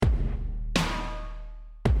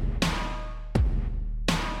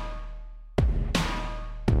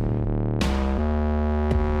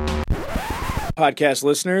podcast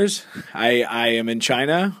listeners. I am in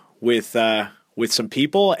China with some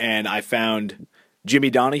people, and I found Jimmy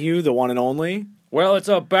Donahue, the one and only. Well, it's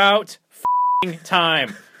about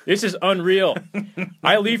time. This is unreal.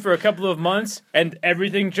 I leave for a couple of months, and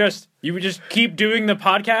everything you would just keep doing the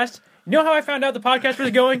podcast. You know how I found out the podcast was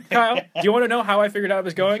going, Kyle? Do you want to know how I figured out it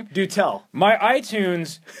was going? Do tell. My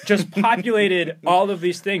iTunes just populated all of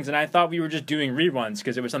these things, and I thought we were just doing reruns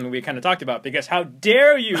because it was something we kind of talked about. Because how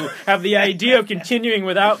dare you have the idea of continuing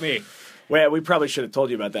without me? Well, we probably should have told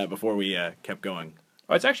you about that before we kept going.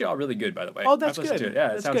 Oh, it's actually all really good, by the way. Oh, that's good. To it. Yeah,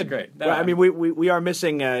 that's it sounds good. great. Well, I mean, we are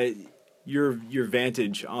missing your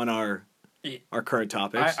vantage on our current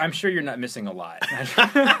topics. I'm sure you're not missing a lot.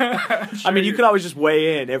 I mean, you could always just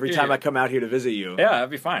weigh in every time I come out here to visit you. Yeah, that'd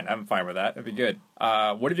be fine. I'm fine with that. That'd be good.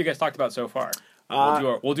 What have you guys talked about so far?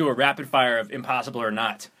 We'll do a rapid fire of impossible or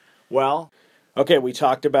not. Well, okay, we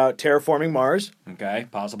talked about terraforming Mars. Okay,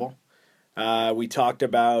 possible. We talked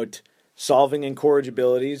about solving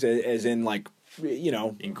incorrigibilities, as in, like, you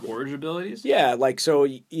know, incorrigibilities. Yeah, like, so,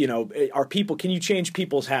 you know, can you change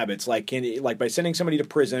people's habits? Like, by sending somebody to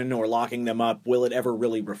prison or locking them up, will it ever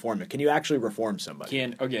really reform it? Can you actually reform somebody?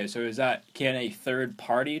 Can a third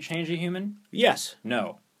party change a human? Yes.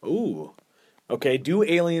 No. Ooh. Okay, do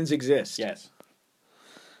aliens exist? Yes.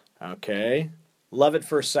 Okay. Love at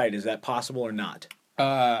first sight, is that possible or not?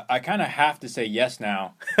 I kind of have to say yes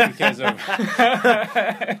now because of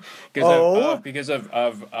now. By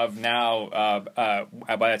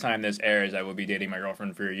the time this airs, I will be dating my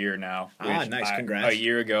girlfriend for a year now. Nice, congrats. A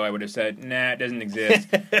year ago, I would have said, nah, it doesn't exist.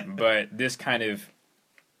 But this kind of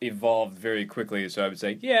evolved very quickly, so I would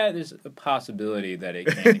say, yeah, there's a possibility that it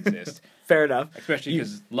can exist. Fair enough. Especially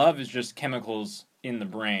because love is just chemicals in the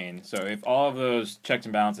brain. So if all of those checks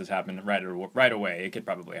and balances happen right away, it could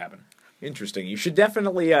probably happen. Interesting. You should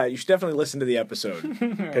definitely listen to the episode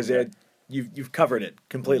because you've covered it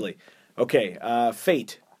completely. Okay,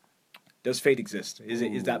 fate. Does fate exist?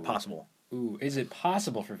 Is that possible? Ooh, is it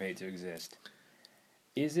possible for fate to exist?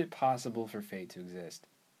 Is it possible for fate to exist?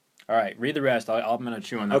 All right, read the rest. I'm going to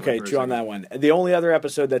chew on that. Okay, chew on that one. The only other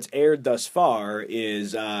episode that's aired thus far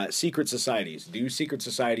is secret societies. Do secret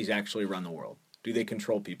societies actually run the world? Do they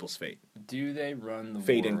control people's fate? Do they run the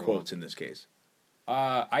fate world? In quotes in this case.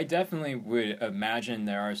 I definitely would imagine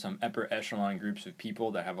there are some upper echelon groups of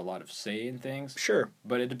people that have a lot of say in things. Sure.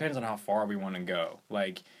 But it depends on how far we want to go.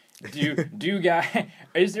 Like,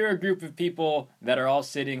 is there a group of people that are all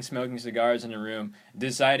sitting smoking cigars in a room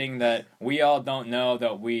deciding that we all don't know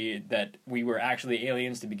that we were actually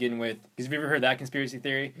aliens to begin with? Because have you ever heard that conspiracy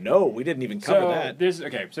theory? No, we didn't even cover that.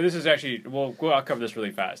 So this is actually, I'll cover this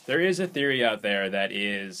really fast. There is a theory out there that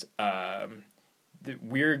is,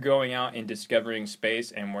 we're going out and discovering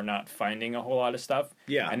space and we're not finding a whole lot of stuff.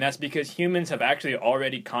 Yeah. And that's because humans have actually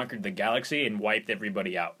already conquered the galaxy and wiped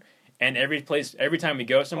everybody out. And every time we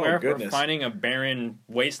go somewhere, we're finding a barren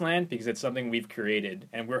wasteland because it's something we've created.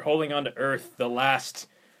 And we're holding on to Earth, the last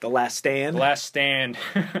stand. The last stand.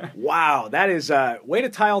 Wow, that is way to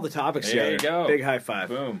tie all the topics together. There you go. Big high five.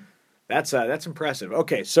 Boom. That's impressive.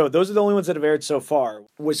 Okay, so those are the only ones that have aired so far.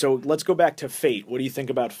 So let's go back to fate. What do you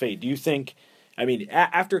think about fate? Do you think... I mean,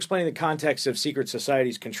 after explaining the context of secret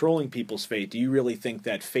societies controlling people's fate, do you really think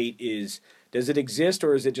that fate does it exist,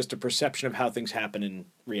 or is it just a perception of how things happen in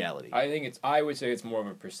reality? I would say it's more of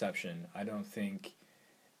a perception. I don't think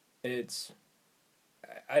it's,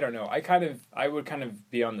 I don't know. I would kind of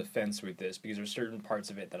be on the fence with this because there's certain parts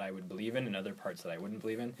of it that I would believe in and other parts that I wouldn't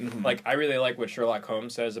believe in. Mm-hmm. Like, I really like what Sherlock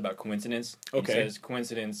Holmes says about coincidence. Okay. He says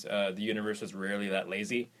coincidence, the universe is rarely that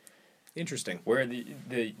lazy. Interesting. Where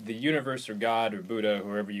the universe or God or Buddha,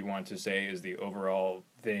 whoever you want to say, is the overall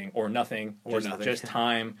thing, or nothing, just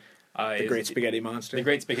time. The great spaghetti monster. The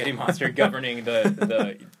great spaghetti monster governing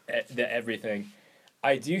the everything.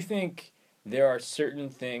 I do think there are certain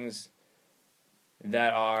things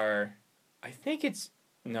that are. This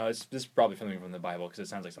is probably something from the Bible because it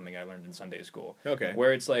sounds like something I learned in Sunday school. Okay.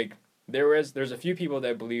 Where it's like there's a few people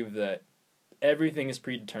that believe that everything is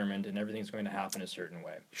predetermined and everything's going to happen a certain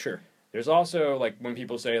way. Sure. There's also, like, when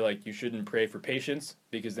people say, like, you shouldn't pray for patience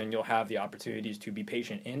because then you'll have the opportunities to be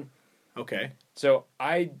patient in. Okay. So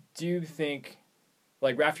I do think,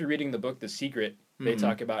 like, after reading the book The Secret, they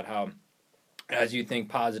talk about how as you think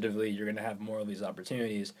positively, you're going to have more of these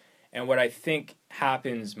opportunities. And what I think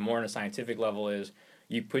happens more on a scientific level is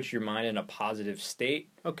you put your mind in a positive state.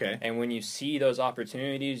 Okay. And when you see those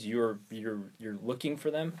opportunities, you're looking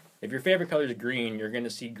for them. If your favorite color is green, you're going to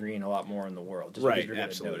see green a lot more in the world. Just because you're going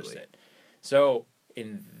to notice it. So,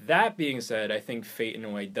 in that being said, I think fate in a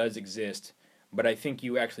way does exist, but I think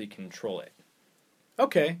you actually control it.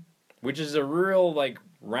 Okay. Which is a real, like,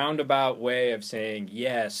 roundabout way of saying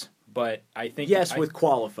yes, but I think yes with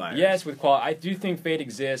qualifiers. Yes, with I do think fate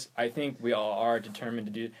exists. I think we all are determined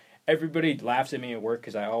to do. Everybody laughs at me at work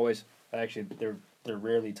because I always actually they're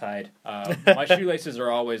rarely tied. My shoelaces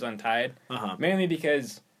are always untied, mainly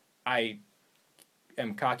because I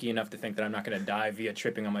am cocky enough to think that I'm not going to die via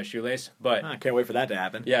tripping on my shoelace. But I can't wait for that to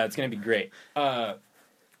happen. Yeah, it's going to be great.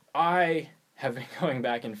 I have been going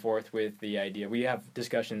back and forth with the idea. We have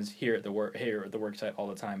discussions here at the work site all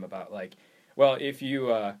the time about like, well, if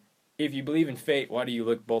you believe in fate, why do you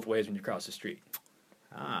look both ways when you cross the street?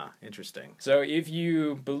 Ah, interesting. So if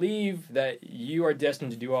you believe that you are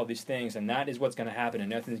destined to do all these things and that is what's going to happen and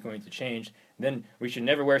nothing's going to change, then we should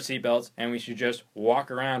never wear seatbelts and we should just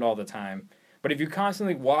walk around all the time. But if you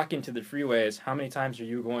constantly walk into the freeways, how many times are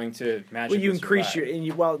you going to magically Well, you increase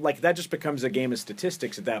survive? like that just becomes a game of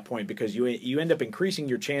statistics at that point because you end up increasing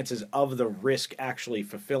your chances of the risk actually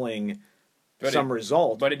fulfilling some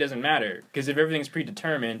result. But it doesn't matter because if everything's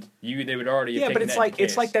predetermined, they would already have taken but it's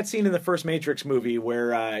case. like that scene in the first Matrix movie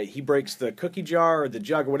where he breaks the cookie jar or the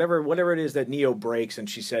jug or whatever it is that Neo breaks, and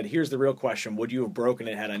she said, "Here's the real question: would you have broken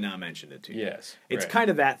it had I not mentioned it to you?" Yes, it's right.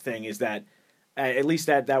 kind of that thing. Is that at least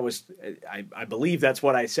that was I believe that's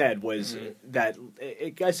what I said was that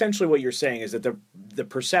essentially what you're saying is that the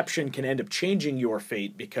perception can end up changing your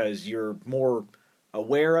fate because you're more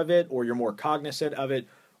aware of it or you're more cognizant of it.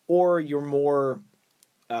 Or you're more,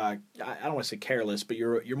 I don't want to say careless, but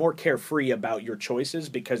you're more carefree about your choices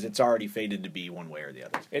because it's already fated to be one way or the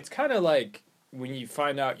other. It's kind of like when you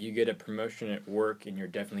find out you get a promotion at work and you're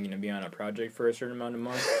definitely going to be on a project for a certain amount of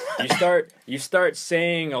months. You start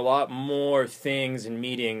saying a lot more things in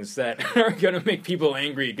meetings that are going to make people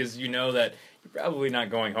angry because you know that you're probably not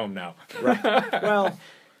going home now. Right. Well.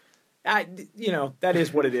 That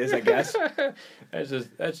is what it is, I guess.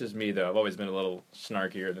 That's just me, though. I've always been a little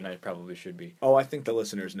snarkier than I probably should be. Oh, I think the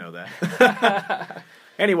listeners know that.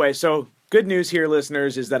 Anyway, so good news here,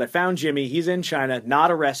 listeners, is that I found Jimmy. He's in China, not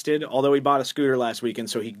arrested, although he bought a scooter last weekend,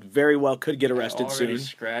 so he very well could get arrested soon. I already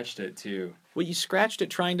scratched it, too. Well, you scratced it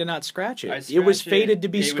trying to not scratch it. It was fated to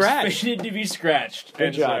be scratched. It was fated to be scratched.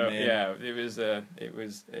 Good job, man. Yeah, it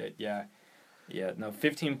was, yeah. Yeah, no,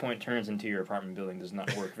 15-point turns into your apartment building does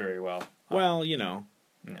not work very well. Well, No.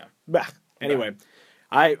 Bah. Anyway,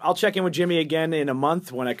 I'll check in with Jimmy again in a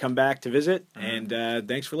month when I come back to visit, and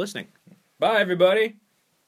thanks for listening. Bye, everybody.